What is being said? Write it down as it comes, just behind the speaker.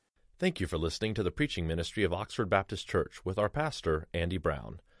Thank you for listening to the preaching ministry of Oxford Baptist Church with our pastor, Andy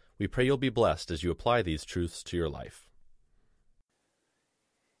Brown. We pray you'll be blessed as you apply these truths to your life.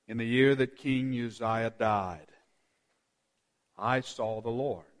 In the year that King Uzziah died, I saw the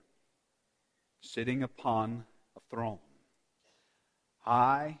Lord sitting upon a throne,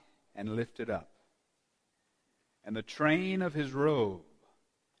 high and lifted up, and the train of his robe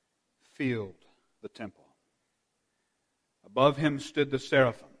filled the temple. Above him stood the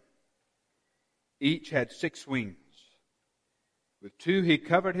seraphim. Each had 6 wings. With 2 he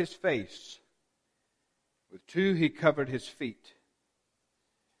covered his face. With 2 he covered his feet.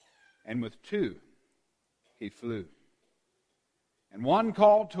 And with 2 he flew. And one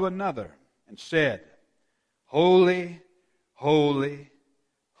called to another and said, Holy, holy,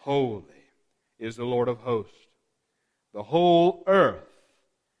 holy is the Lord of hosts. The whole earth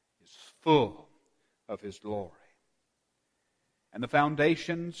is full of His glory. And the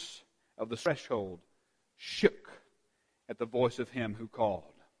foundations of the threshold shook at the voice of Him who called.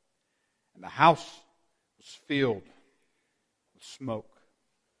 And the house was filled with smoke.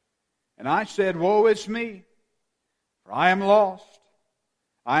 And I said, Woe is me, for I am lost.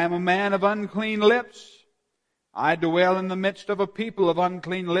 I am a man of unclean lips. I dwell in the midst of a people of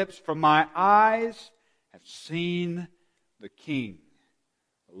unclean lips, for my eyes have seen the King,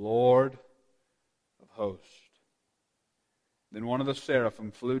 the Lord of hosts. Then one of the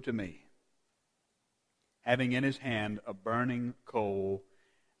seraphim flew to me, having in his hand a burning coal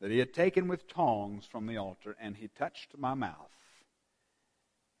that he had taken with tongs from the altar, and he touched my mouth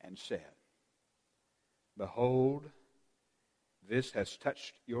and said, Behold, this has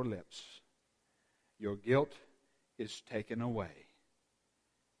touched your lips. Your guilt is taken away,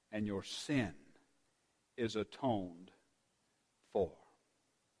 and your sin is atoned for.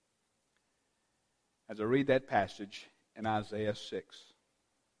 As I read that passage in Isaiah 6,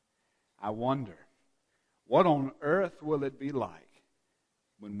 I wonder, what on earth will it be like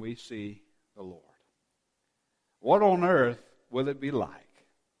when we see the Lord? What on earth will it be like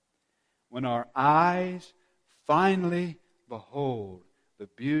when our eyes finally behold the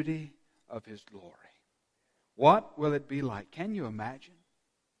beauty of His glory? What will it be like? Can you imagine?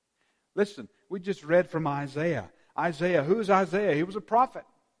 Listen, we just read from Isaiah. Isaiah, who's Isaiah? He was a prophet.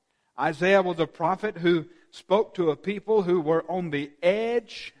 Isaiah was a prophet who spoke to a people who were on the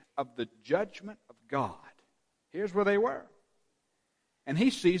edge of the judgment of God. Here's where they were. And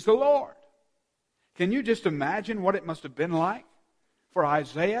he sees the Lord. Can you just imagine what it must have been like for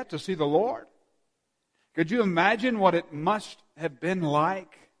Isaiah to see the Lord? Could you imagine what it must have been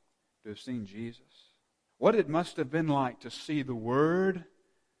like to have seen Jesus? What it must have been like to see the Word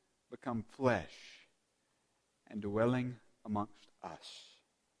become flesh and dwelling amongst us?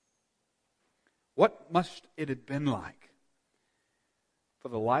 What must it have been like for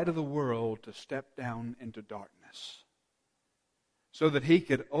the light of the world to step down into darkness so that He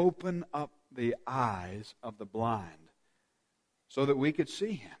could open up the eyes of the blind so that we could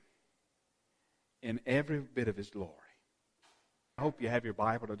see Him in every bit of His glory? I hope you have your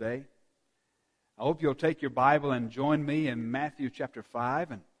Bible today. I hope you'll take your Bible and join me in Matthew chapter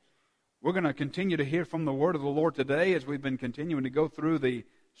 5. And we're going to continue to hear from the Word of the Lord today as we've been continuing to go through the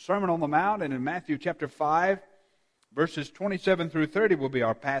Sermon on the Mount. And in Matthew chapter 5, verses 27 through 30 will be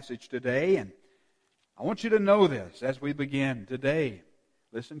our passage today. And I want you to know this as we begin today.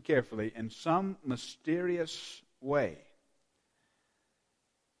 Listen carefully. In some mysterious way,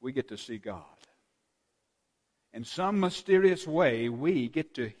 we get to see God. In some mysterious way, we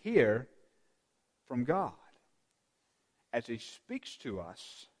get to hear from God as He speaks to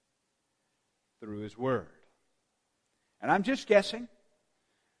us through His Word. And I'm just guessing.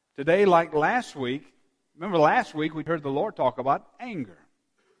 Today, like last week, remember last week we heard the Lord talk about anger.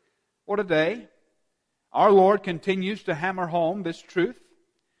 Well, today, our Lord continues to hammer home this truth.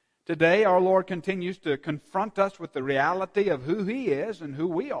 Today, our Lord continues to confront us with the reality of who He is and who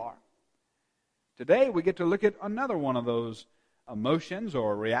we are. Today, we get to look at another one of those emotions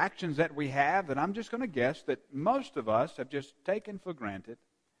or reactions that we have that I'm just going to guess that most of us have just taken for granted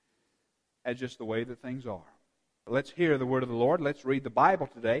as just the way that things are. Let's hear the word of the Lord. Let's read the Bible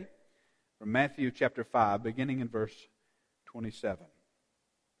today from Matthew chapter 5, beginning in verse 27.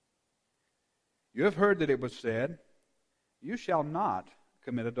 You have heard that it was said, You shall not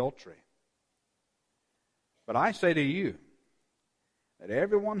commit adultery. But I say to you, that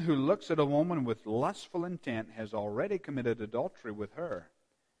everyone who looks at a woman with lustful intent has already committed adultery with her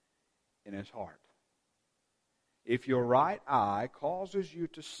in his heart. If your right eye causes you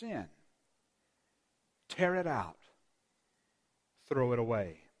to sin, tear it out, throw it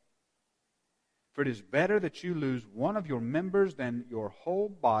away. For it is better that you lose one of your members than your whole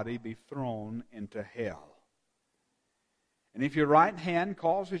body be thrown into hell. And if your right hand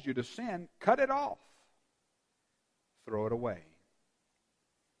causes you to sin, cut it off. Throw it away.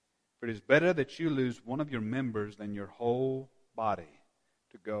 For it is better that you lose one of your members than your whole body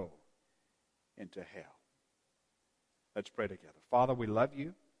to go into hell. Let's pray together. Father, we love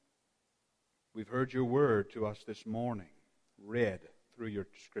you. We've heard your word to us this morning, read through your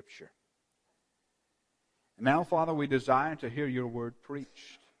scripture. And now, Father, we desire to hear your word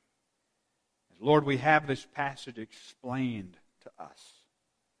preached. Lord, we have this passage explained to us.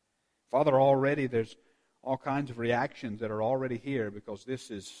 Father, already there's all kinds of reactions that are already here because this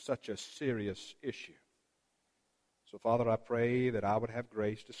is such a serious issue. So, Father, I pray that I would have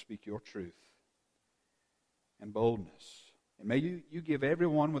grace to speak your truth and boldness. And may you give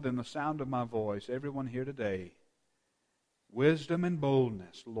everyone within the sound of my voice, everyone here today, wisdom and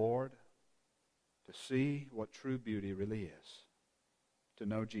boldness, Lord, to see what true beauty really is, to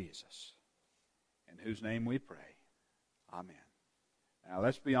know Jesus, in whose name we pray. Amen. Now,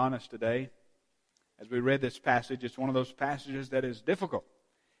 let's be honest today. As we read this passage, it's one of those passages that is difficult.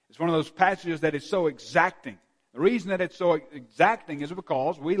 It's one of those passages that is so exacting. The reason that it's so exacting is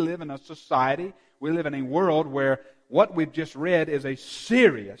because we live in a society, we live in a world where what we've just read is a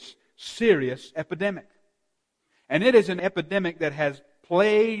serious, serious epidemic. And it is an epidemic that has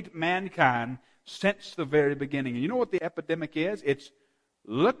plagued mankind since the very beginning. And you know what the epidemic is? It's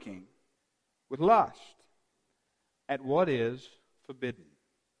looking with lust at what is forbidden.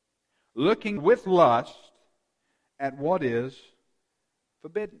 Looking with lust at what is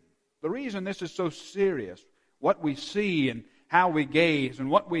forbidden. The reason this is so serious, what we see and how we gaze and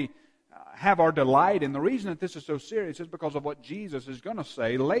what we have our delight in, the reason that this is so serious is because of what Jesus is going to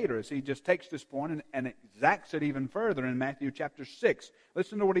say later as he just takes this point and exacts it even further in Matthew chapter 6.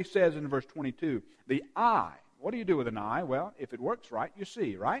 Listen to what he says in verse 22. The eye. What do you do with an eye? Well, if it works right, you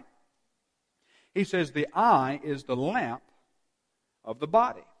see, right? He says the eye is the lamp of the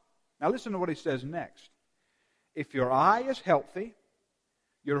body. Now listen to what he says next. If your eye is healthy,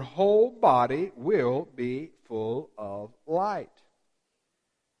 your whole body will be full of light.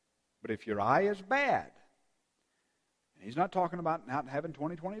 But if your eye is bad, and he's not talking about not having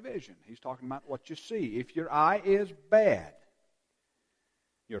 20/20 vision. He's talking about what you see. If your eye is bad,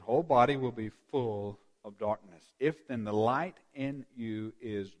 your whole body will be full of darkness. If then the light in you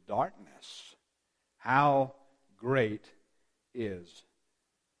is darkness, how great is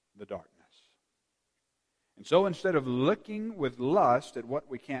the darkness? And so instead of looking with lust at what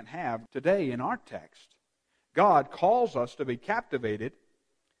we can't have, today in our text, God calls us to be captivated.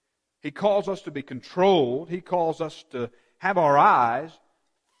 He calls us to be controlled. He calls us to have our eyes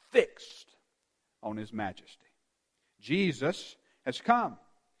fixed on His majesty. Jesus has come.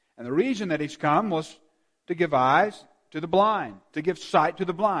 And the reason that He's come was to give eyes to the blind, to give sight to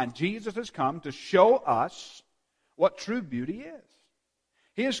the blind. Jesus has come to show us what true beauty is.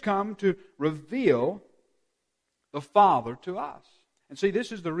 He has come to reveal the Father to us. And see,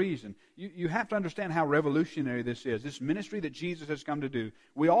 this is the reason. You have to understand how revolutionary this is. This ministry that Jesus has come to do.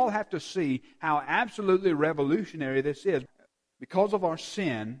 We all have to see how absolutely revolutionary this is. Because of our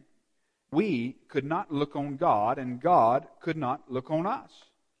sin, we could not look on God, and God could not look on us.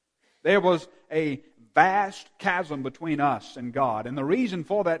 There was a vast chasm between us and God. And the reason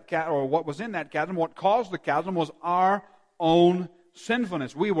for that chasm, or what was in that chasm, what caused the chasm, was our own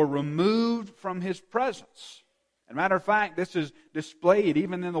sinfulness. We were removed from His presence. As a matter of fact, this is displayed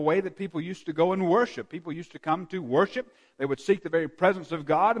even in the way that people used to go and worship. People used to come to worship. They would seek the very presence of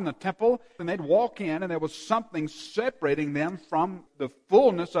God in the temple, and they'd walk in, and there was something separating them from the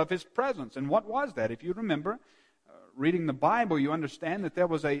fullness of His presence. And what was that? If you remember, reading the Bible, you understand that there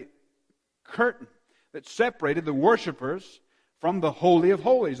was a curtain that separated the worshipers from the Holy of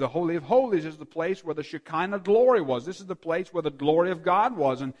Holies. The Holy of Holies is the place where the Shekinah glory was. This is the place where the glory of God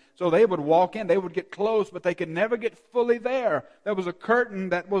was. And so they would walk in, they would get close, but they could never get fully there. There was a curtain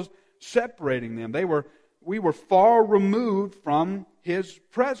that was separating them. We were far removed from His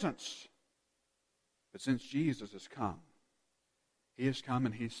presence. But since Jesus has come, He has come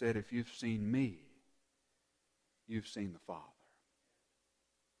and He said, if you've seen me, you've seen the Father.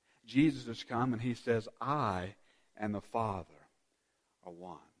 Jesus has come and He says, I and the Father are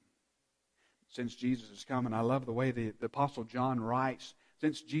one. Since Jesus has come, and I love the way the Apostle John writes,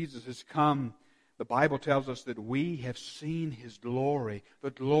 since Jesus has come, The Bible tells us that we have seen His glory, the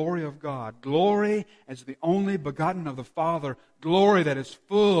glory of God, glory as the only begotten of the Father, glory that is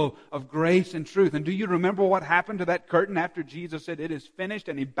full of grace and truth. And do you remember what happened to that curtain after Jesus said, "It is finished,"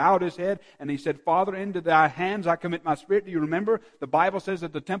 and He bowed His head and He said, "Father, into Thy hands I commit my spirit"? Do you remember? The Bible says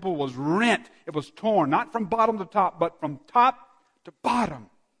that the temple was rent. It was torn, not from bottom to top, but from top to bottom.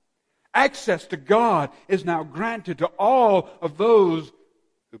 Access to God is now granted to all of those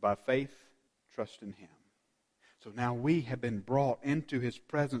who by faith trust in Him. So now we have been brought into His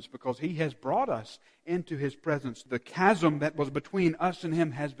presence because He has brought us into His presence. The chasm that was between us and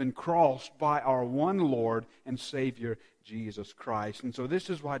Him has been crossed by our one Lord and Savior, Jesus Christ. And so this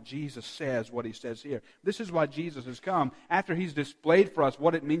is why Jesus says what He says here. This is why Jesus has come. After He's displayed for us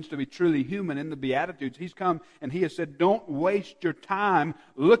what it means to be truly human in the Beatitudes, He's come and He has said, don't waste your time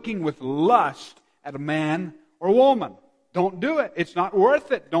looking with lust at a man or a woman. Don't do it. It's not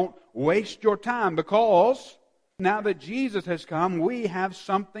worth it. Don't waste your time, because now that Jesus has come, we have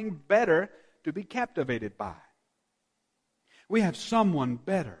something better to be captivated by. We have someone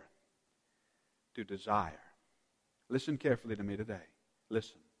better to desire. Listen carefully to me today.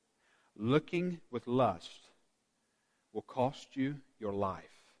 Listen. Looking with lust will cost you your life.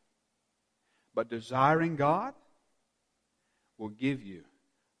 But desiring God will give you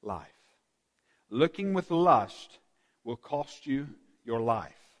life. Looking with lust will cost you your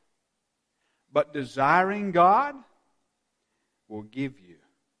life. But desiring God will give you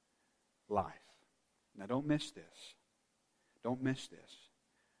life. Now don't miss this. Don't miss this.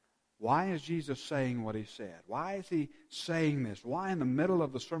 Why is Jesus saying what He said? Why is He saying this? Why in the middle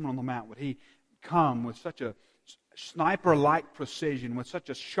of the Sermon on the Mount would He come with such a sniper-like precision, with such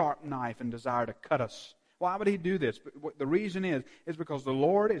a sharp knife and desire to cut us? Why would He do this? But the reason is because the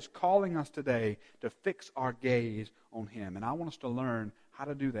Lord is calling us today to fix our gaze on Him. And I want us to learn how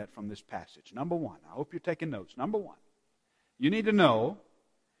to do that from this passage. Number one, I hope you're taking notes. Number one, you need to know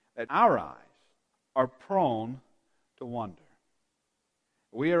that our eyes are prone to wonder.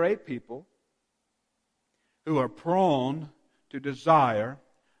 We are a people who are prone to desire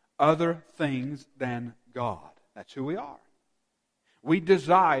other things than God. That's who we are. We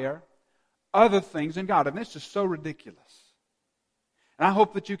desire other things than God. And this is so ridiculous. And I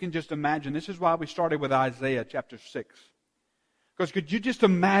hope that you can just imagine. This is why we started with Isaiah chapter 6. Because could you just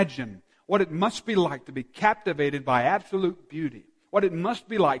imagine what it must be like to be captivated by absolute beauty? What it must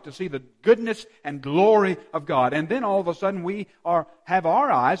be like to see the goodness and glory of God. And then all of a sudden we have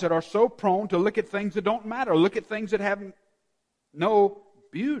our eyes that are so prone to look at things that don't matter. Look at things that have no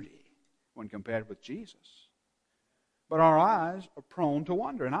beauty when compared with Jesus. But our eyes are prone to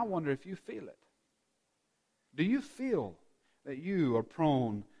wonder. And I wonder if you feel it. Do you feel that you are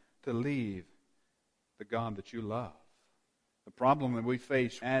prone to leave the God that you love? The problem that we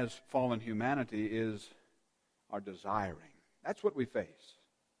face as fallen humanity is our desiring. That's what we face.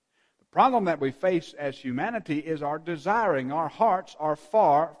 The problem that we face as humanity is our desiring. Our hearts are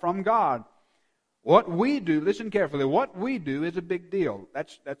far from God. What we do, listen carefully, what we do is a big deal.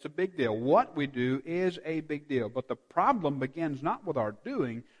 That's a big deal. What we do is a big deal. But the problem begins not with our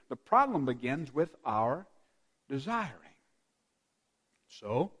doing. The problem begins with our desiring.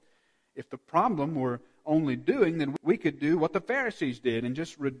 So, if the problem were only doing, then we could do what the Pharisees did and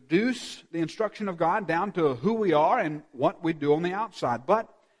just reduce the instruction of God down to who we are and what we do on the outside. But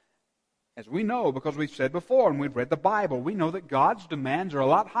as we know, because we've said before and we've read the Bible, we know that God's demands are a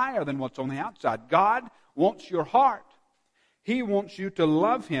lot higher than what's on the outside. God wants your heart. He wants you to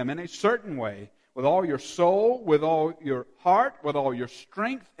love Him in a certain way, with all your soul, with all your heart, with all your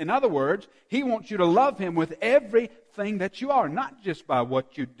strength. In other words, He wants you to love Him with everything that you are, not just by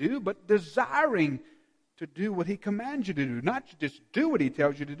what you do, but desiring to do what He commands you to do. Not to just do what He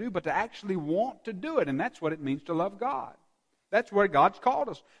tells you to do, but to actually want to do it. And that's what it means to love God. That's where God's called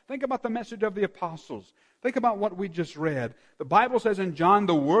us. Think about the message of the apostles. Think about what we just read. The Bible says in John,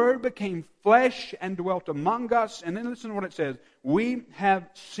 the Word became flesh and dwelt among us. And then listen to what it says. We have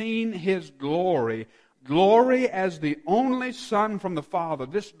seen His glory. Glory as the only Son from the Father.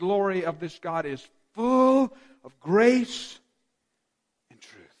 This glory of this God is full of grace and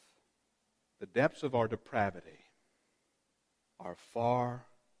truth. The depths of our depravity are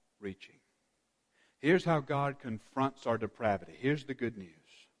far-reaching. Here's how God confronts our depravity. Here's the good news.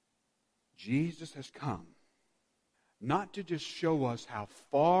 Jesus has come not to just show us how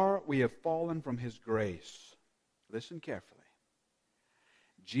far we have fallen from His grace. Listen carefully.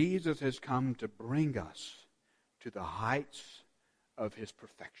 Jesus has come to bring us to the heights of His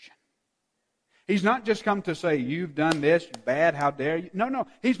perfection. He's not just come to say, you've done this bad, how dare you. No.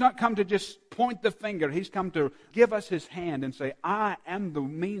 He's not come to just point the finger. He's come to give us His hand and say, I am the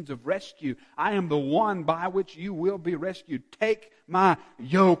means of rescue. I am the one by which you will be rescued. Take my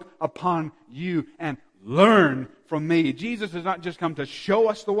yoke upon you and learn from me. Jesus has not just come to show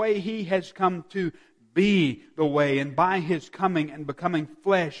us the way. He has come to be the way. And by His coming and becoming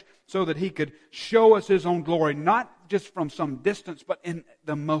flesh, so that He could show us His own glory, not just from some distance, but in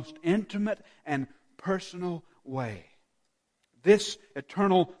the most intimate and personal way. This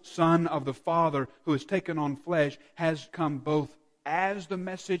eternal Son of the Father who has taken on flesh has come both as the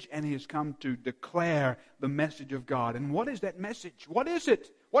message, and He has come to declare the message of God. And what is that message? What is it?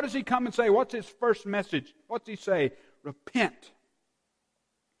 What does He come and say? What's His first message? What's He say? Repent.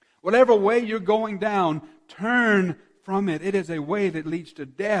 Whatever way you're going down, turn from it. It is a way that leads to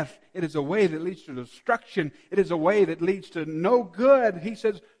death. It is a way that leads to destruction. It is a way that leads to no good. He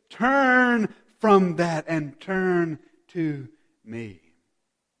says, turn from that and turn to me.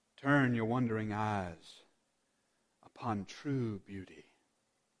 Turn your wondering eyes upon true beauty.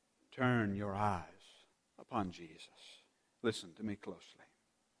 Turn your eyes upon Jesus. Listen to me closely.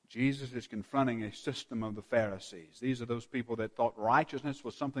 Jesus is confronting a system of the Pharisees. These are those people that thought righteousness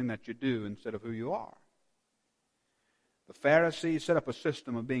was something that you do instead of who you are. The Pharisees set up a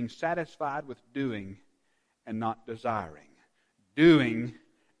system of being satisfied with doing and not desiring. Doing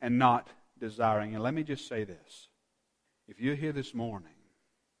and not desiring. And let me just say this. If you're here this morning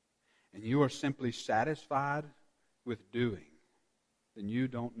and you are simply satisfied with doing, then you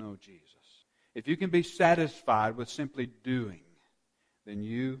don't know Jesus. If you can be satisfied with simply doing, then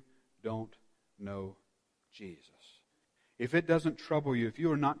you don't know Jesus. If it doesn't trouble you, if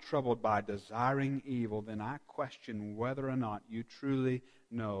you are not troubled by desiring evil, then I question whether or not you truly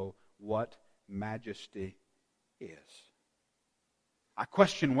know what majesty is. I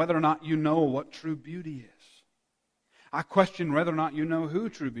question whether or not you know what true beauty is. I question whether or not you know who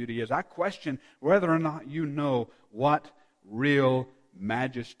true beauty is. I question whether or not you know what real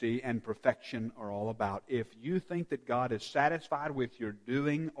majesty and perfection are all about. If you think that God is satisfied with your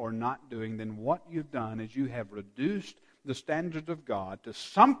doing or not doing, then what you've done is you have reduced the standards of God to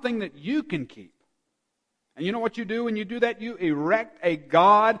something that you can keep. And you know what you do when you do that? You erect a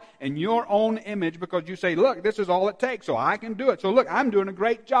God in your own image because you say, look, this is all it takes, so I can do it. So look, I'm doing a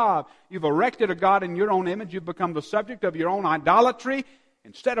great job. You've erected a God in your own image. You've become the subject of your own idolatry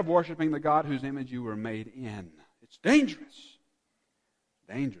instead of worshiping the God whose image you were made in. It's dangerous.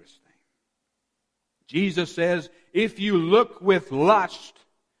 Dangerous thing. Jesus says, if you look with lust,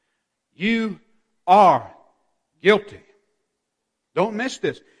 you are guilty. Don't miss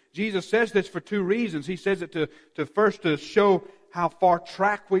this. Jesus says this for two reasons. He says it to first to show how far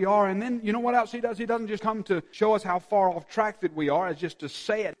track we are. And then, you know what else He does? He doesn't just come to show us how far off track that we are, as just to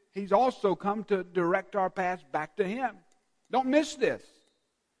say it. He's also come to direct our paths back to Him. Don't miss this.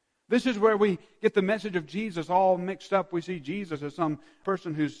 This is where we get the message of Jesus all mixed up. We see Jesus as some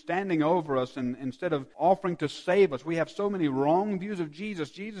person who's standing over us, and instead of offering to save us, we have so many wrong views of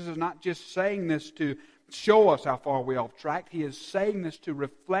Jesus. Jesus is not just saying this to show us how far we're off track. He is saying this to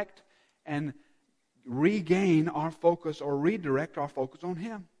reflect and regain our focus or redirect our focus on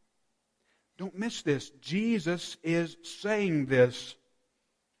Him. Don't miss this. Jesus is saying this.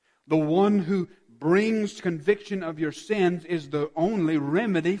 The one who brings conviction of your sins is the only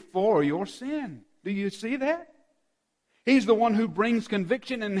remedy for your sin. Do you see that? He's the one who brings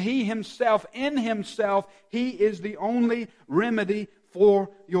conviction, and He Himself, in Himself, He is the only remedy for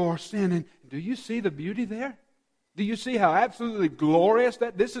your sin. And do you see the beauty there? Do you see how absolutely glorious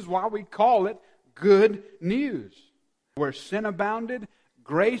that? This is why we call it good news. Where sin abounded,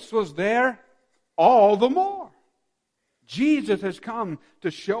 grace was there all the more. Jesus has come to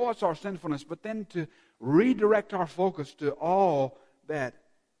show us our sinfulness, but then to redirect our focus to all that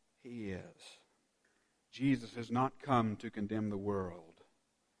He is. Jesus has not come to condemn the world.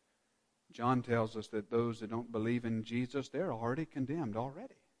 John tells us that those that don't believe in Jesus, they're already condemned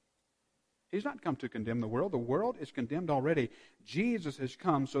already. He's not come to condemn the world. The world is condemned already. Jesus has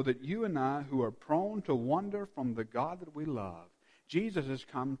come so that you and I, who are prone to wander from the God that we love, Jesus has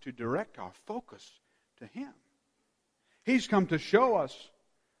come to direct our focus to Him. He's come to show us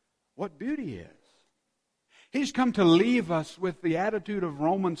what beauty is. He's come to leave us with the attitude of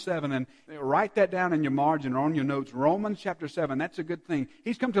Romans 7. And write that down in your margin or on your notes. Romans chapter 7. That's a good thing.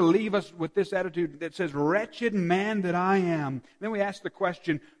 He's come to leave us with this attitude that says, wretched man that I am. Then we ask the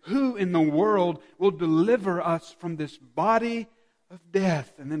question, who in the world will deliver us from this body of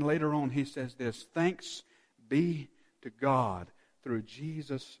death? And then later on he says this, thanks be to God through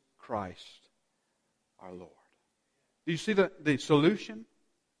Jesus Christ our Lord. Do you see the solution?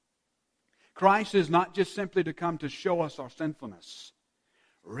 Christ is not just simply to come to show us our sinfulness.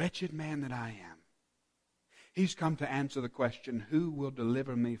 Wretched man that I am. He's come to answer the question, who will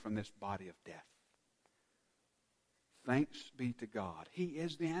deliver me from this body of death? Thanks be to God. He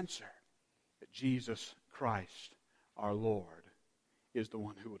is the answer. That Jesus Christ, our Lord, is the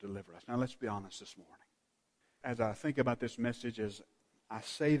one who will deliver us. Now let's be honest this morning. As I think about this message, as I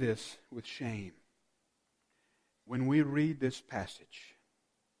say this with shame, when we read this passage,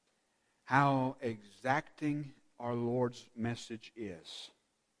 how exacting our Lord's message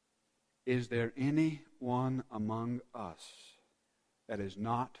is there anyone among us that is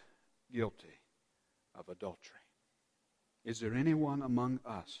not guilty of adultery? Is there anyone among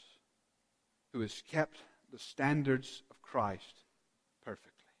us who has kept the standards of Christ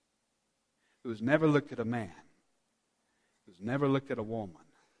perfectly? Who has never looked at a man, who's never looked at a woman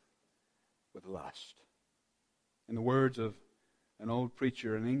with lust? In the words of an old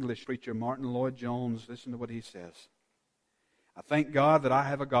preacher, an English preacher, Martin Lloyd-Jones, listen to what he says. I thank God that I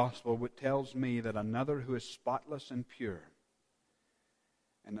have a gospel which tells me that another who is spotless and pure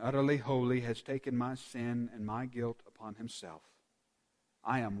and utterly holy has taken my sin and my guilt upon himself.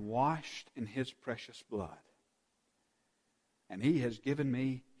 I am washed in his precious blood, and he has given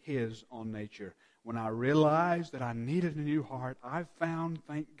me his own nature. When I realized that I needed a new heart, I found,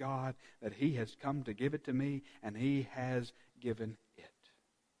 thank God, that he has come to give it to me, and he has given it.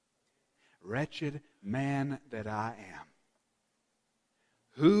 Wretched man that I am.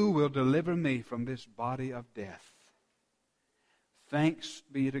 Who will deliver me from this body of death? Thanks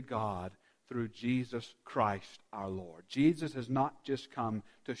be to God through Jesus Christ our Lord. Jesus has not just come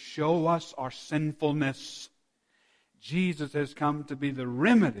to show us our sinfulness. Jesus has come to be the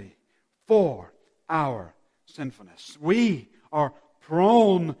remedy for our sinfulness. We are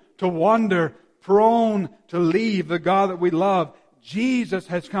prone to wander, prone to leave the God that we love. Jesus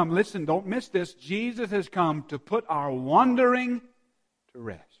has come. Listen, don't miss this. Jesus has come to put our wandering to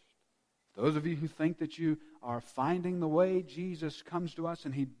rest. Those of you who think that you are finding the way, Jesus comes to us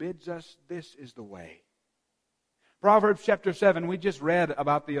and He bids us, this is the way. Proverbs chapter 7, we just read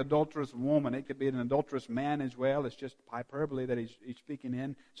about the adulterous woman. It could be an adulterous man as well. It's just hyperbole that he's speaking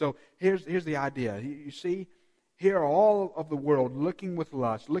in. So here's the idea. You see, here are all of the world looking with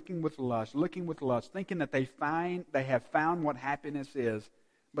lust, thinking that they have found what happiness is.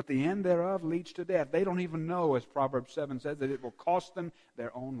 But the end thereof leads to death. They don't even know, as Proverbs 7 says, that it will cost them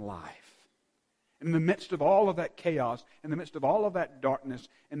their own life. In the midst of all of that chaos, in the midst of all of that darkness,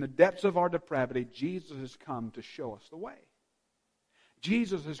 in the depths of our depravity, Jesus has come to show us the way.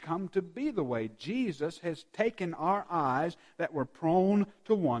 Jesus has come to be the way. Jesus has taken our eyes that were prone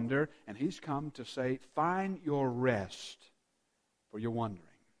to wander, and He's come to say, find your rest for your wandering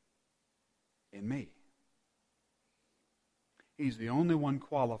in me. He's the only one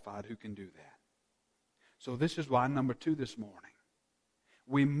qualified who can do that. So this is why, number 2 this morning,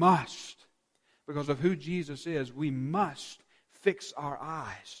 we must, because of who Jesus is, we must fix our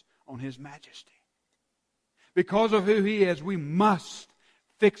eyes on His majesty. Because of who He is, we must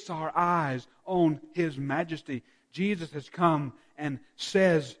fix our eyes on His majesty. Jesus has come and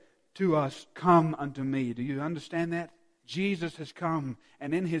says to us, come unto me. Do you understand that? Jesus has come,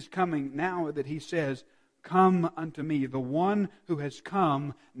 and in His coming, now that He says, come unto me, the one who has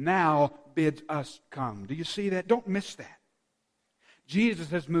come now bids us come. Do you see that? Don't miss that. Jesus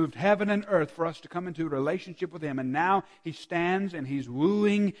has moved heaven and earth for us to come into a relationship with Him. And now He stands and He's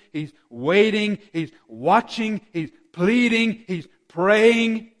wooing, He's waiting, He's watching, He's pleading, He's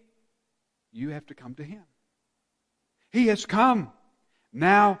praying. You have to come to Him. He has come.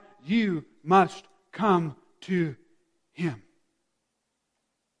 Now you must come to Him.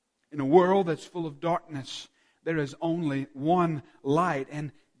 In a world that's full of darkness, there is only one light,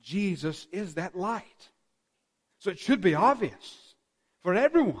 and Jesus is that light. So it should be obvious for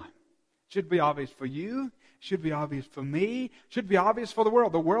everyone. It should be obvious for you. It should be obvious for me. It should be obvious for the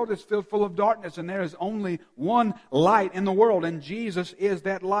world. The world is filled full of darkness, and there is only one light in the world, and Jesus is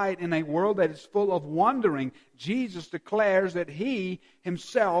that light in a world that is full of wandering. Jesus declares that He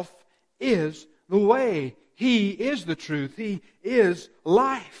Himself is the way. He is the truth. He is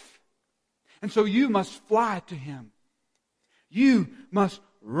life. And so you must fly to Him. You must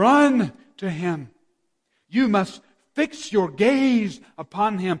run to Him. You must fix your gaze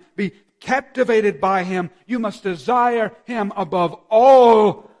upon Him. Be captivated by Him. You must desire Him above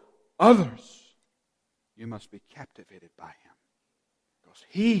all others. You must be captivated by Him. Because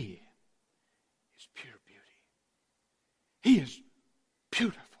He is pure beauty. He is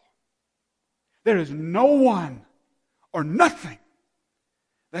beautiful. There is no one or nothing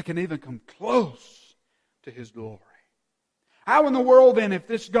that can even come close to His glory. How in the world then, if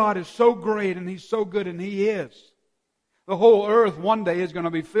this God is so great and He's so good, and He is, the whole earth one day is going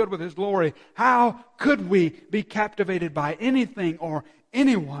to be filled with His glory, how could we be captivated by anything or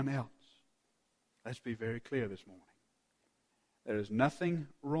anyone else? Let's be very clear this morning. There is nothing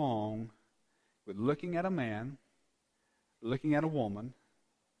wrong with looking at a man, looking at a woman,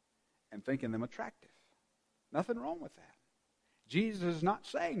 and thinking them attractive. Nothing wrong with that. Jesus is not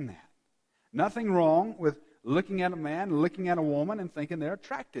saying that. Nothing wrong with looking at a man, looking at a woman, and thinking they're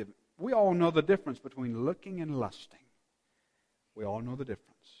attractive. We all know the difference between looking and lusting. We all know the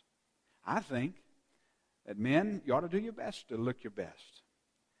difference. I think that men, you ought to do your best to look your best.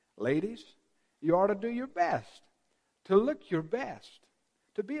 Ladies, you ought to do your best to look your best,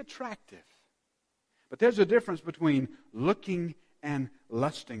 to be attractive. But there's a difference between looking and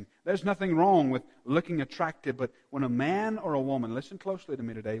lusting. There's nothing wrong with looking attractive, but when a man or a woman, listen closely to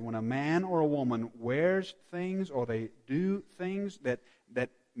me today, when a man or a woman wears things or they do things that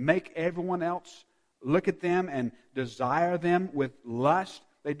make everyone else look at them and desire them with lust,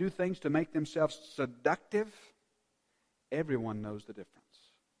 they do things to make themselves seductive, everyone knows the difference.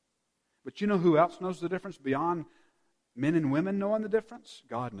 But you know who else knows the difference beyond men and women knowing the difference?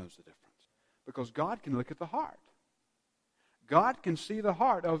 God knows the difference. Because God can look at the heart. God can see the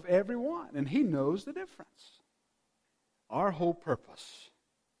heart of everyone, and He knows the difference. Our whole purpose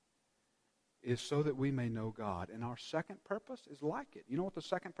is so that we may know God. And our second purpose is like it. You know what the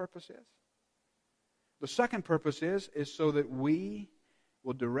second purpose is? The second purpose is so that we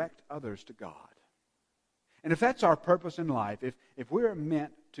will direct others to God. And if that's our purpose in life, if we're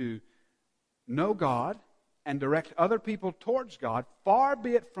meant to know God and direct other people towards God, far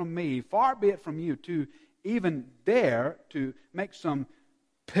be it from me, far be it from you to even dare to make some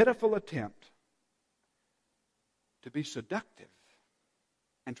pitiful attempt to be seductive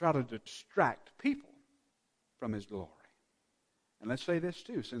and try to distract people from His glory. And let's say this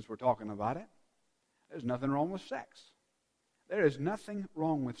too, since we're talking about it. There's nothing wrong with sex. There is nothing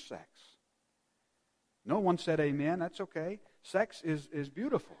wrong with sex. No one said amen. That's okay. Sex is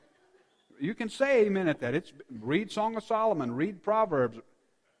beautiful. You can say amen at that. Read Song of Solomon. Read Proverbs.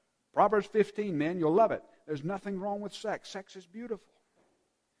 Proverbs 15, man, you'll love it. There's nothing wrong with sex. Sex is beautiful.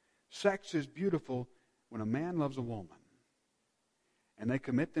 Sex is beautiful when a man loves a woman and they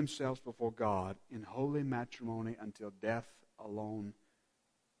commit themselves before God in holy matrimony until death alone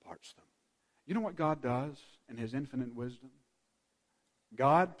parts them. You know what God does in His infinite wisdom?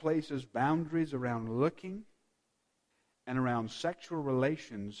 God places boundaries around looking and around sexual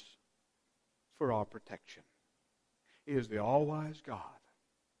relations for our protection. He is the all-wise God.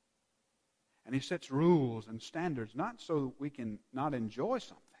 And He sets rules and standards not so that we can not enjoy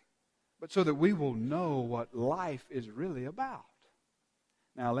something, but so that we will know what life is really about.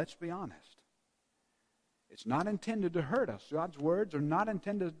 Now, let's be honest. It's not intended to hurt us. God's words are not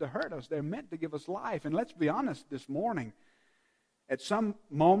intended to hurt us. They're meant to give us life. And let's be honest this morning. At some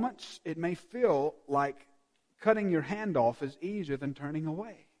moments, it may feel like cutting your hand off is easier than turning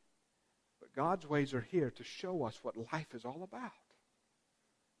away. But God's ways are here to show us what life is all about.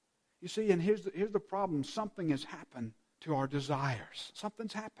 You see, and here's the problem. Something has happened to our desires.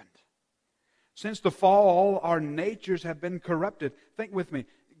 Something's happened. Since the fall, our natures have been corrupted. Think with me.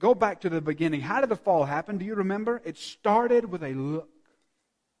 Go back to the beginning. How did the fall happen? Do you remember? It started with a look.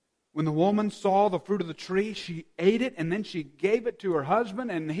 When the woman saw the fruit of the tree, she ate it, and then she gave it to her husband,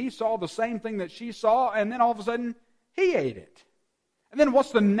 and he saw the same thing that she saw, and then all of a sudden, he ate it. And then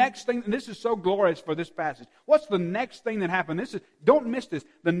what's the next thing? And this is so glorious for this passage. What's the next thing that happened? Don't miss this.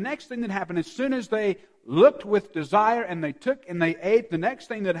 The next thing that happened, as soon as they looked with desire and they took and they ate, the next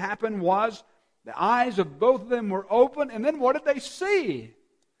thing that happened was the eyes of both of them were open. And then what did they see?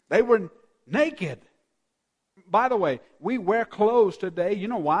 They were naked. By the way, we wear clothes today. You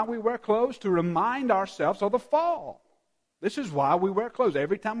know why we wear clothes? To remind ourselves of the fall. This is why we wear clothes.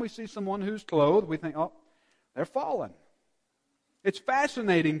 Every time we see someone who's clothed, we think, oh, they're fallen. It's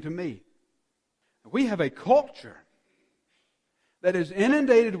fascinating to me. We have a culture that is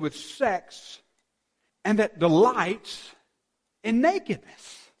inundated with sex and that delights in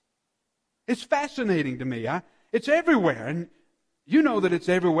nakedness. It's fascinating to me. It's everywhere, and you know that it's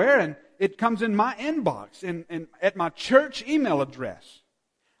everywhere, and it comes in my inbox and at my church email address.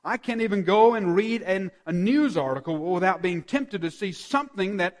 I can't even go and read a news article without being tempted to see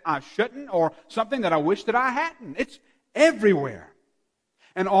something that I shouldn't or something that I wish that I hadn't. It's everywhere.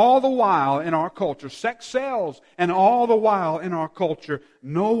 And all the while in our culture, sex sells, and all the while in our culture,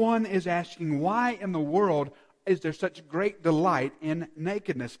 no one is asking why in the world is there such great delight in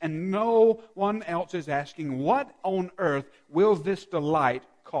nakedness. And no one else is asking what on earth will this delight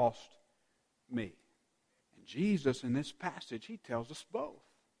cost me. Jesus, in this passage, He tells us both.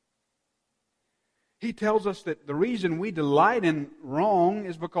 He tells us that the reason we delight in wrong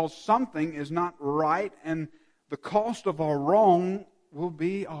is because something is not right, and the cost of our wrong will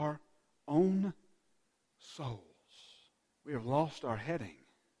be our own souls. We have lost our heading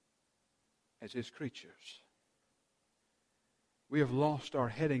as His creatures. We have lost our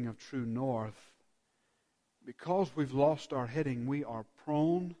heading of true north. Because we've lost our heading, we are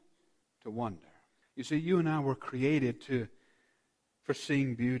prone to wonder. You see, you and I were created for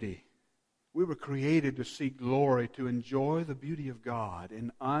seeing beauty. We were created to seek glory, to enjoy the beauty of God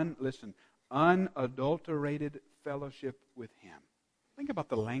in unadulterated fellowship with Him. Think about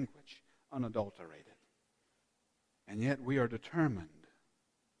the language, unadulterated. And yet we are determined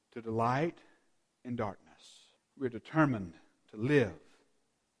to delight in darkness. We're determined to live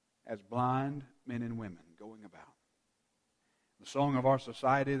as blind men and women going about. The song of our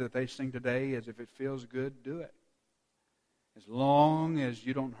society that they sing today is, if it feels good, do it. As long as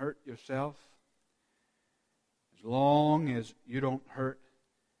you don't hurt yourself, as long as you don't hurt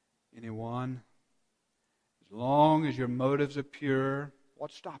anyone, as long as your motives are pure,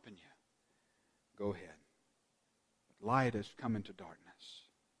 what's stopping you? Go ahead. But light has come into darkness.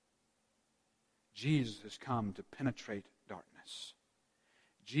 Jesus has come to penetrate darkness.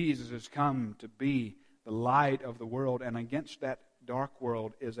 Jesus has come to be the light of the world, and against that dark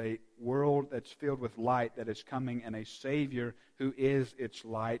world is a world that's filled with light that is coming, and a Savior who is its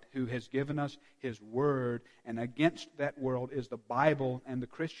light, who has given us His Word. And against that world is the Bible and the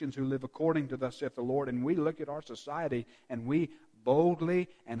Christians who live according to thus saith the Lord. And we look at our society and we boldly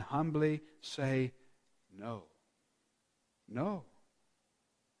and humbly say, no. No.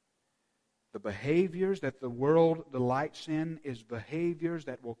 The behaviors that the world delights in is behaviors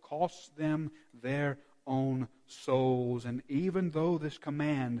that will cost them their own souls. And even though this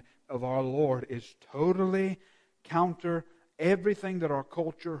command of our Lord is totally counter everything that our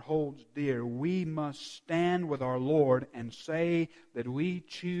culture holds dear, we must stand with our Lord and say that we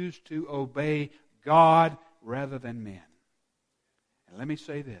choose to obey God rather than men. And let me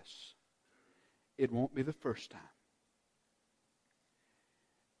say this. It won't be the first time.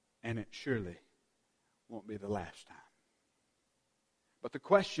 And it surely won't be the last time. But the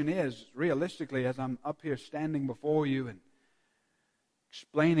question is, realistically, as I'm up here standing before you and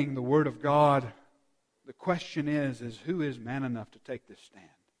explaining the Word of God, the question is who is man enough to take this stand?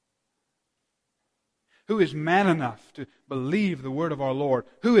 Who is man enough to believe the Word of our Lord?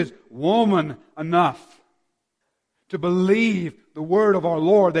 Who is woman enough to believe the Word of our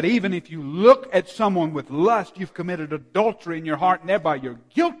Lord, that even if you look at someone with lust, you've committed adultery in your heart, and thereby you're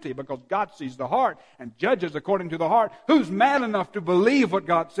guilty, because God sees the heart and judges according to the heart? Who's man enough to believe what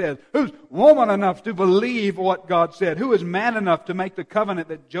God says? Who's woman enough to believe what God said? Who is man enough to make the covenant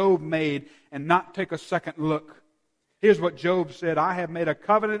that Job made and not take a second look? Here's what Job said: I have made a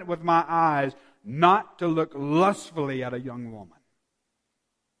covenant with my eyes not to look lustfully at a young woman.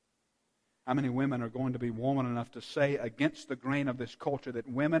 How many women are going to be woman enough to say against the grain of this culture that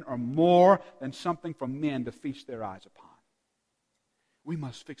women are more than something for men to feast their eyes upon? We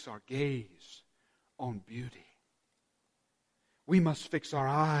must fix our gaze on beauty. We must fix our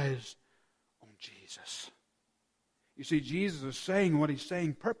eyes on Jesus. You see, Jesus is saying what He's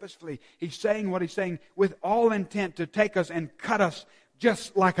saying purposefully. He's saying what He's saying with all intent to take us and cut us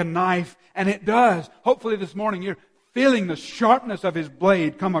just like a knife. And it does. Hopefully this morning you're feeling the sharpness of His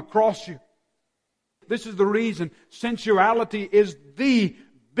blade come across you. This is the reason sensuality is the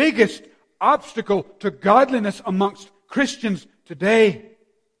biggest obstacle to godliness amongst Christians today.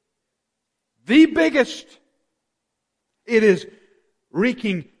 The biggest. It is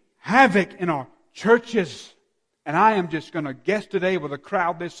wreaking havoc in our churches. And I am just going to guess today, with a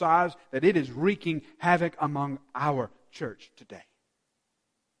crowd this size, that it is wreaking havoc among our church today.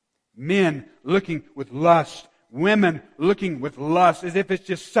 Men looking with lust, women looking with lust, as if it's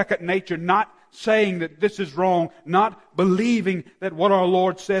just second nature, not saying that this is wrong, not believing that what our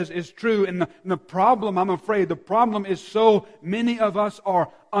Lord says is true. And the problem, I'm afraid, the problem is so many of us are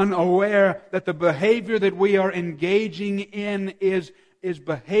unaware that the behavior that we are engaging in is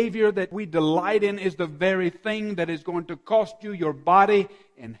behavior that we delight in, is the very thing that is going to cost you your body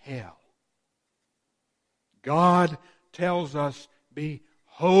in hell. God tells us, be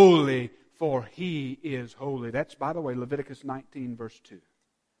holy, for He is holy. That's, by the way, Leviticus 19, verse 2.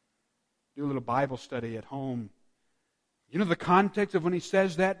 Do a little Bible study at home. You know the context of when He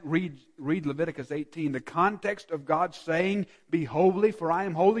says that? Read Leviticus 18. The context of God saying, be holy, for I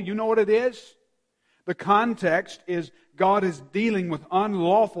am holy. You know what it is? The context is God is dealing with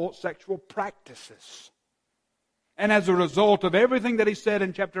unlawful sexual practices. And as a result of everything that he said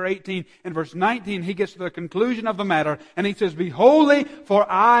in chapter 18, in verse 19, he gets to the conclusion of the matter, and he says, "Be holy, for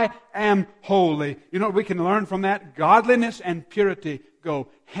I am holy." You know what we can learn from that? Godliness and purity go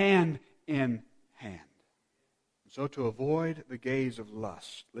hand in hand. So to avoid the gaze of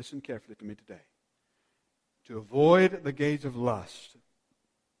lust, listen carefully to me today. To avoid the gaze of lust,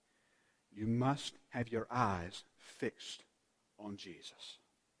 you must have your eyes fixed on Jesus.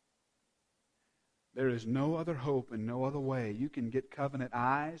 There is no other hope and no other way. You can get covenant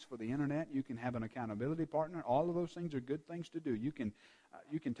eyes for the internet. You can have an accountability partner. All of those things are good things to do. You can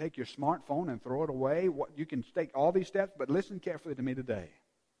take your smartphone and throw it away. You can take all these steps, but listen carefully to me today.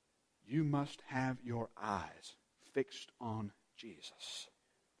 You must have your eyes fixed on Jesus.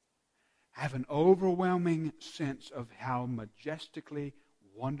 Have an overwhelming sense of how majestically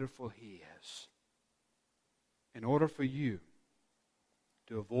wonderful He is. In order for you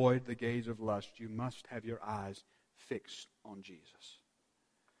to avoid the gaze of lust, you must have your eyes fixed on Jesus.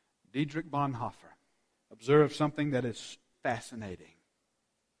 Dietrich Bonhoeffer observed something that is fascinating.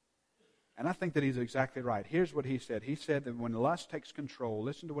 And I think that he's exactly right. Here's what he said. He said that when lust takes control,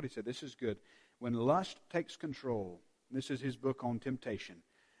 listen to what he said. This is good. When lust takes control, this is his book on temptation.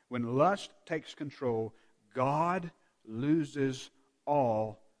 When lust takes control, God loses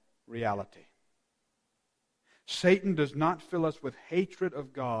all reality. Satan does not fill us with hatred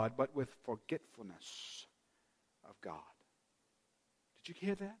of God, but with forgetfulness of God. Did you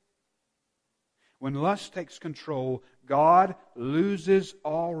hear that? When lust takes control, God loses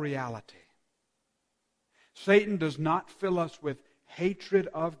all reality. Satan does not fill us with hatred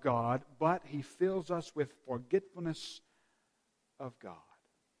of God, but he fills us with forgetfulness of God.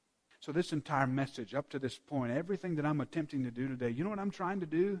 So this entire message up to this point, everything that I'm attempting to do today, you know what I'm trying to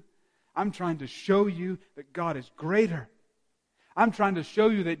do? I'm trying to show you that God is greater. I'm trying to show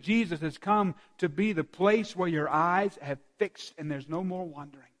you that Jesus has come to be the place where your eyes have fixed and there's no more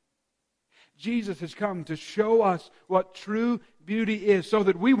wandering. Jesus has come to show us what true beauty is so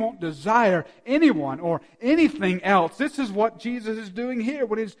that we won't desire anyone or anything else. This is what Jesus is doing here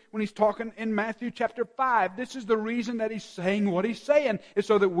when he's talking in Matthew chapter 5. This is the reason that he's saying what he's saying, is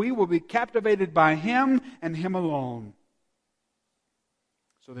so that we will be captivated by Him and Him alone.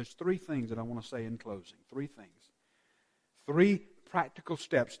 So there's three things that I want to say in closing. Three things. Three practical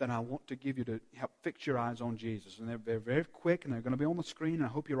steps that I want to give you to help fix your eyes on Jesus. And they're very quick, and they're going to be on the screen, and I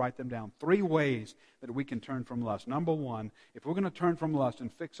hope you write them down. Three ways that we can turn from lust. Number one, if we're going to turn from lust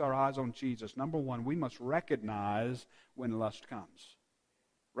and fix our eyes on Jesus, number one, we must recognize when lust comes.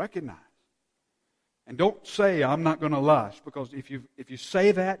 Recognize. And don't say, "I'm not going to lust," because if you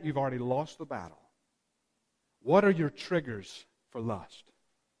say that, you've already lost the battle. What are your triggers for lust?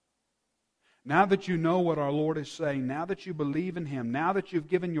 Now that you know what our Lord is saying, now that you believe in Him, now that you've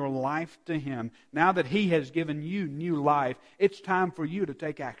given your life to Him, now that He has given you new life, it's time for you to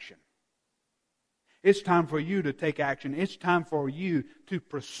take action. It's time for you to take action. It's time for you to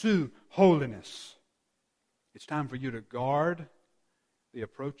pursue holiness. It's time for you to guard the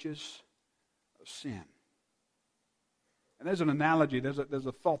approaches of sin. And there's an analogy, there's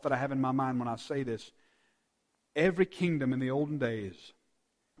a thought that I have in my mind when I say this. Every kingdom in the olden days,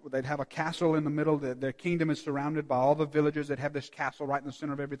 they'd have a castle in the middle. Their kingdom is surrounded by all the villagers. They'd have this castle right in the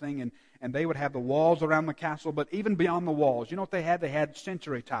center of everything, and they would have the walls around the castle. But even beyond the walls, you know what they had? They had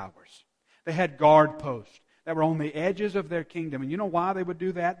sentry towers. They had guard posts that were on the edges of their kingdom. And you know why they would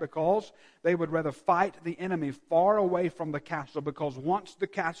do that? Because they would rather fight the enemy far away from the castle, because once the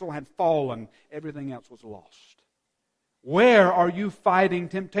castle had fallen, everything else was lost. Where are you fighting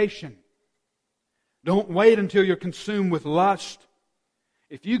temptation? Don't wait until you're consumed with lust.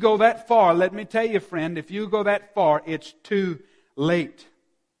 If you go that far, let me tell you, friend, if you go that far, it's too late.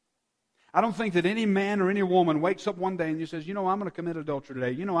 I don't think that any man or any woman wakes up one day and says, "You know, I'm going to commit adultery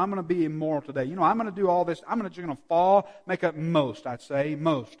today. You know, I'm going to be immoral today. You know, I'm going to do all this. I'm just going to fall." Make up most, I'd say.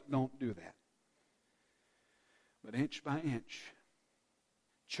 Most don't do that. But inch by inch,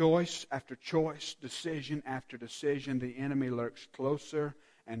 choice after choice, decision after decision, the enemy lurks closer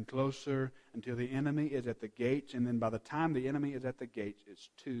and closer until the enemy is at the gates. And then by the time the enemy is at the gates, it's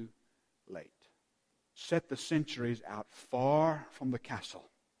too late. Set the sentries out far from the castle.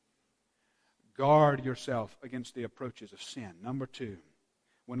 Guard yourself against the approaches of sin. Number two,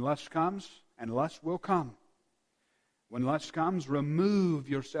 when lust comes, and lust will come, when lust comes, remove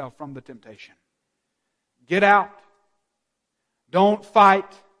yourself from the temptation. Get out. Don't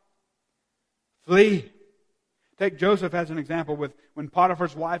fight. Flee. Take Joseph as an example. When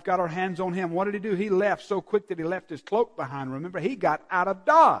Potiphar's wife got her hands on him, what did he do? He left so quick that he left his cloak behind. Remember, he got out of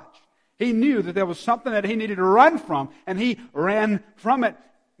Dodge. He knew that there was something that he needed to run from, and he ran from it.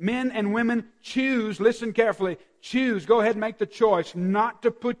 Men and women, choose, listen carefully, choose, go ahead and make the choice not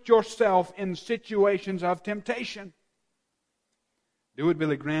to put yourself in situations of temptation. Do what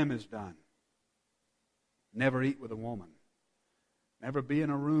Billy Graham has done. Never eat with a woman. Never be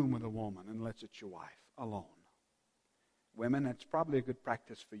in a room with a woman unless it's your wife, alone. Women, that's probably a good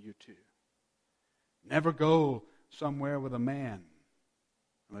practice for you too. Never go somewhere with a man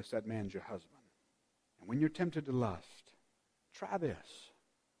unless that man's your husband. And when you're tempted to lust, try this.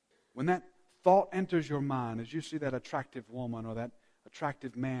 When that thought enters your mind, as you see that attractive woman or that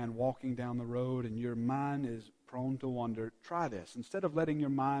attractive man walking down the road and your mind is prone to wonder, try this. Instead of letting your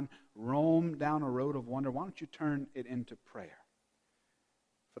mind roam down a road of wonder, why don't you turn it into prayer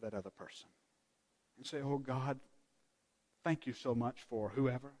for that other person? And say, oh God, thank you so much for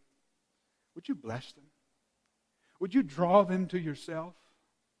whoever. Would you bless them? Would you draw them to yourself?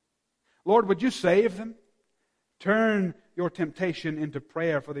 Lord, would you save them? Turn your temptation into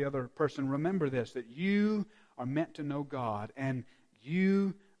prayer for the other person. Remember this, that you are meant to know God, and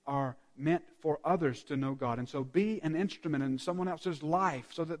you are meant for others to know God. And so be an instrument in someone else's life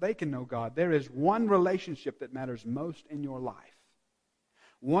so that they can know God. There is one relationship that matters most in your life.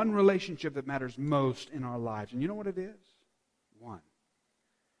 One relationship that matters most in our lives. And you know what it is? One.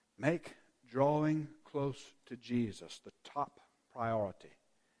 Make drawing close to Jesus the top priority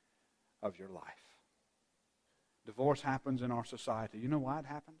of your life. Divorce happens in our society. You know why it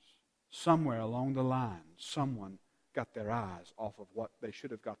happens? Somewhere along the line, someone got their eyes off of what they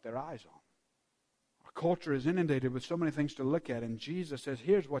should have got their eyes on. Our culture is inundated with so many things to look at, and Jesus says,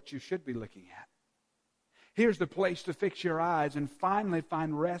 here's what you should be looking at. Here's the place to fix your eyes and finally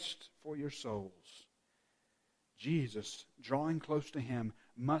find rest for your souls. Jesus, drawing close to Him,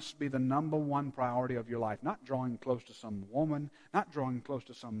 must be the number one priority of your life. Not drawing close to some woman, not drawing close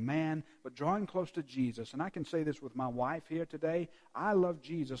to some man, but drawing close to Jesus. And I can say this with my wife here today. I love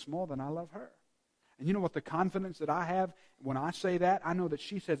Jesus more than I love her. And you know what the confidence that I have when I say that? I know that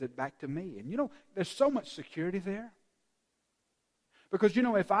she says it back to me. And you know, there's so much security there. Because you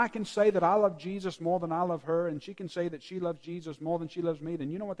know, if I can say that I love Jesus more than I love her, and she can say that she loves Jesus more than she loves me, then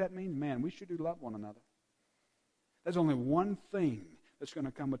you know what that means? Man, we should do love one another. There's only one thing that's going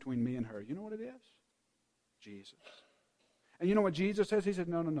to come between me and her. You know what it is? Jesus. And you know what Jesus says? He said,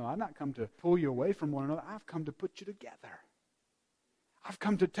 no, I've not come to pull you away from one another. I've come to put you together. I've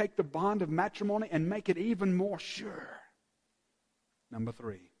come to take the bond of matrimony and make it even more sure. Number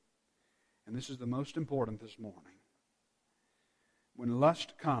 3, and this is the most important this morning. When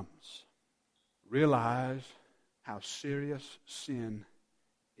lust comes, realize how serious sin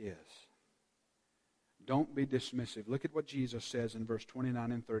is. Don't be dismissive. Look at what Jesus says in verse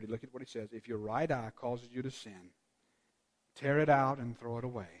 29 and 30. Look at what He says. If your right eye causes you to sin, tear it out and throw it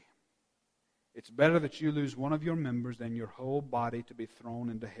away. It's better that you lose one of your members than your whole body to be thrown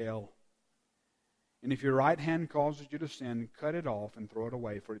into hell. And if your right hand causes you to sin, cut it off and throw it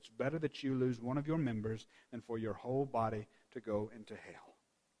away. For it's better that you lose one of your members than for your whole body to go into hell.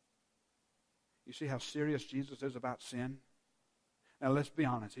 You see how serious Jesus is about sin? Now let's be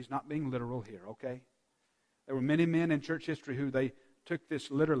honest. He's not being literal here, okay? There were many men in church history who they took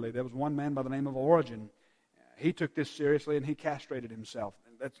this literally. There was one man by the name of Origen. He took this seriously and he castrated himself.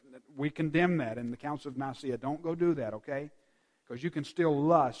 We condemn that in the Council of Nicaea. Don't go do that, okay? Because you can still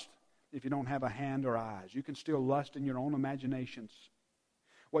lust if you don't have a hand or eyes. You can still lust in your own imaginations.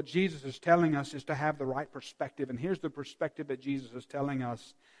 What Jesus is telling us is to have the right perspective. And here's the perspective that Jesus is telling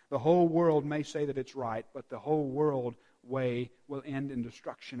us. The whole world may say that it's right, but the whole world way will end in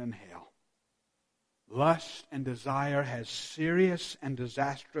destruction and hell. Lust and desire has serious and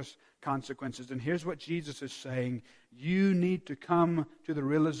disastrous consequences. And here's what Jesus is saying. You need to come to the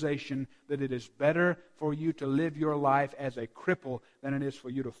realization that it is better for you to live your life as a cripple than it is for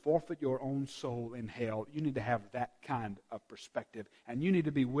you to forfeit your own soul in hell. You need to have that kind of perspective. And you need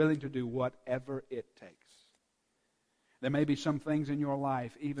to be willing to do whatever it takes. There may be some things in your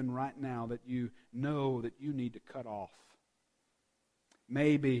life, even right now, that you know that you need to cut off.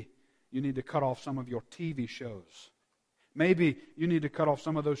 Maybe you need to cut off some of your TV shows. Maybe you need to cut off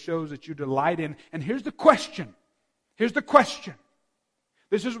some of those shows that you delight in. And here's the question. Here's the question.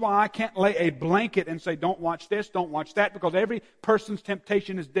 This is why I can't lay a blanket and say, don't watch this, don't watch that, because every person's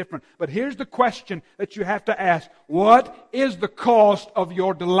temptation is different. But here's the question that you have to ask. What is the cost of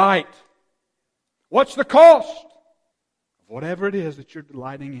your delight? What's the cost of whatever it is that you're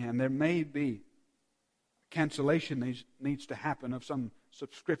delighting in? There may be cancellation needs to happen of some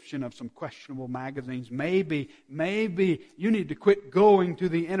subscription of some questionable magazines. Maybe you need to quit going to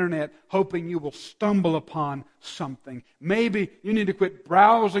the internet hoping you will stumble upon something. Maybe you need to quit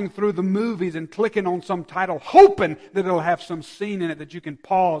browsing through the movies and clicking on some title hoping that it'll have some scene in it that you can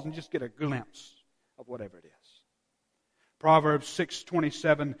pause and just get a glimpse of whatever it is. Proverbs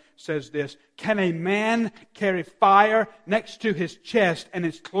 6:27 says this, "Can a man carry fire next to his chest and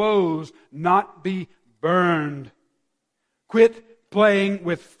his clothes not be burned?" Quit playing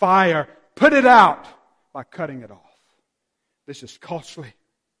with fire. Put it out by cutting it off. This is costly.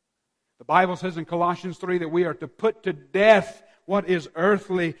 The Bible says in Colossians 3 that we are to put to death what is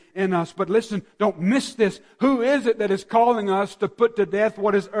earthly in us. But listen, don't miss this. Who is it that is calling us to put to death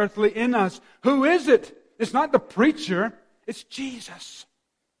what is earthly in us? Who is it? It's not the preacher. It's Jesus.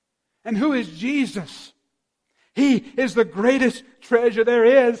 And who is Jesus? He is the greatest treasure there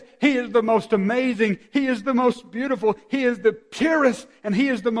is. He is the most amazing. He is the most beautiful. He is the purest, and He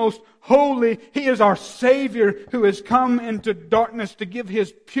is the most holy. He is our Savior who has come into darkness to give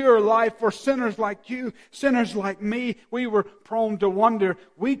His pure life for sinners like you, sinners like me. We were prone to wonder.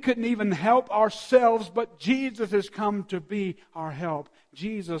 We couldn't even help ourselves, but Jesus has come to be our help.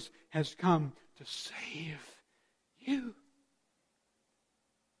 Jesus has come to save you.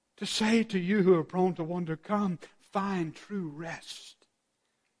 To say to you who are prone to wonder, come, find true rest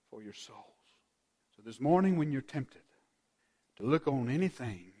for your souls. So this morning when you're tempted to look on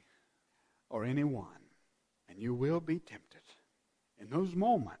anything or anyone, and you will be tempted, in those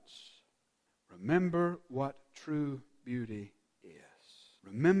moments, remember what true beauty is.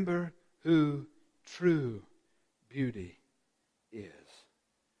 Remember who true beauty is.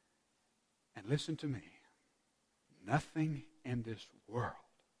 And listen to me. Nothing in this world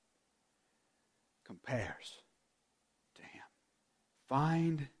compares to Him.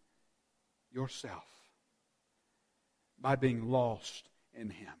 Find yourself by being lost in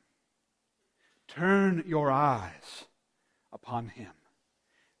Him. Turn your eyes upon Him.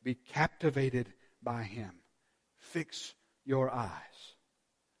 Be captivated by Him. Fix your eyes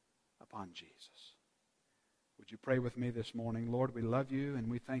upon Jesus. Would you pray with me this morning? Lord, we love You and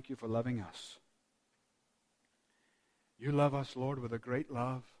we thank You for loving us. You love us, Lord, with a great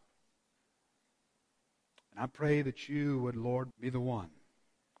love. And I pray that You would, Lord, be the one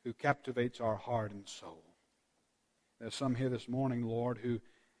who captivates our heart and soul. There's some here this morning, Lord, who,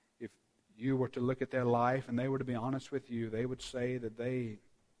 if You were to look at their life and they were to be honest with You, they would say that they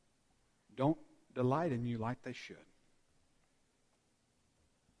don't delight in You like they should.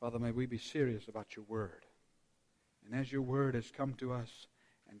 Father, may we be serious about Your Word. And as Your Word has come to us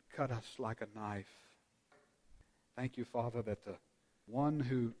and cut us like a knife, thank You, Father, that the one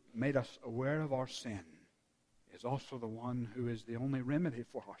who made us aware of our sin is also the one who is the only remedy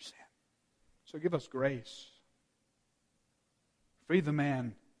for our sin. So give us grace. Free the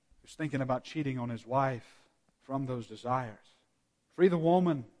man who's thinking about cheating on his wife from those desires. Free the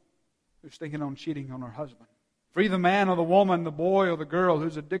woman who's thinking on cheating on her husband. Free the man or the woman, the boy or the girl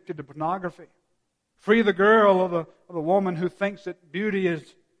who's addicted to pornography. Free the girl or the woman who thinks that beauty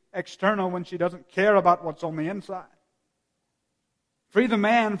is external when she doesn't care about what's on the inside. Free the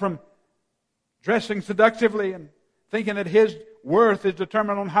man from dressing seductively and thinking that his worth is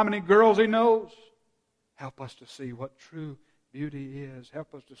determined on how many girls he knows. Help us to see what true beauty is.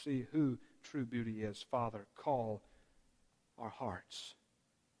 Help us to see who true beauty is. Father, call our hearts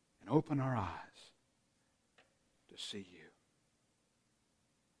and open our eyes to see You.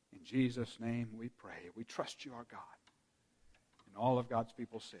 In Jesus' name we pray. We trust You, our God. And all of God's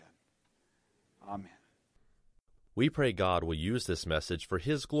people said, Amen. We pray God will use this message for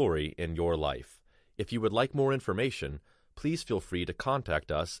His glory in your life. If you would like more information, please feel free to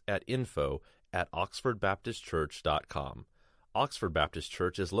contact us at info@oxfordbaptistchurch.com. Oxford Baptist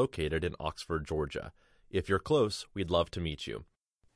Church is located in Oxford, Georgia. If you're close, we'd love to meet you.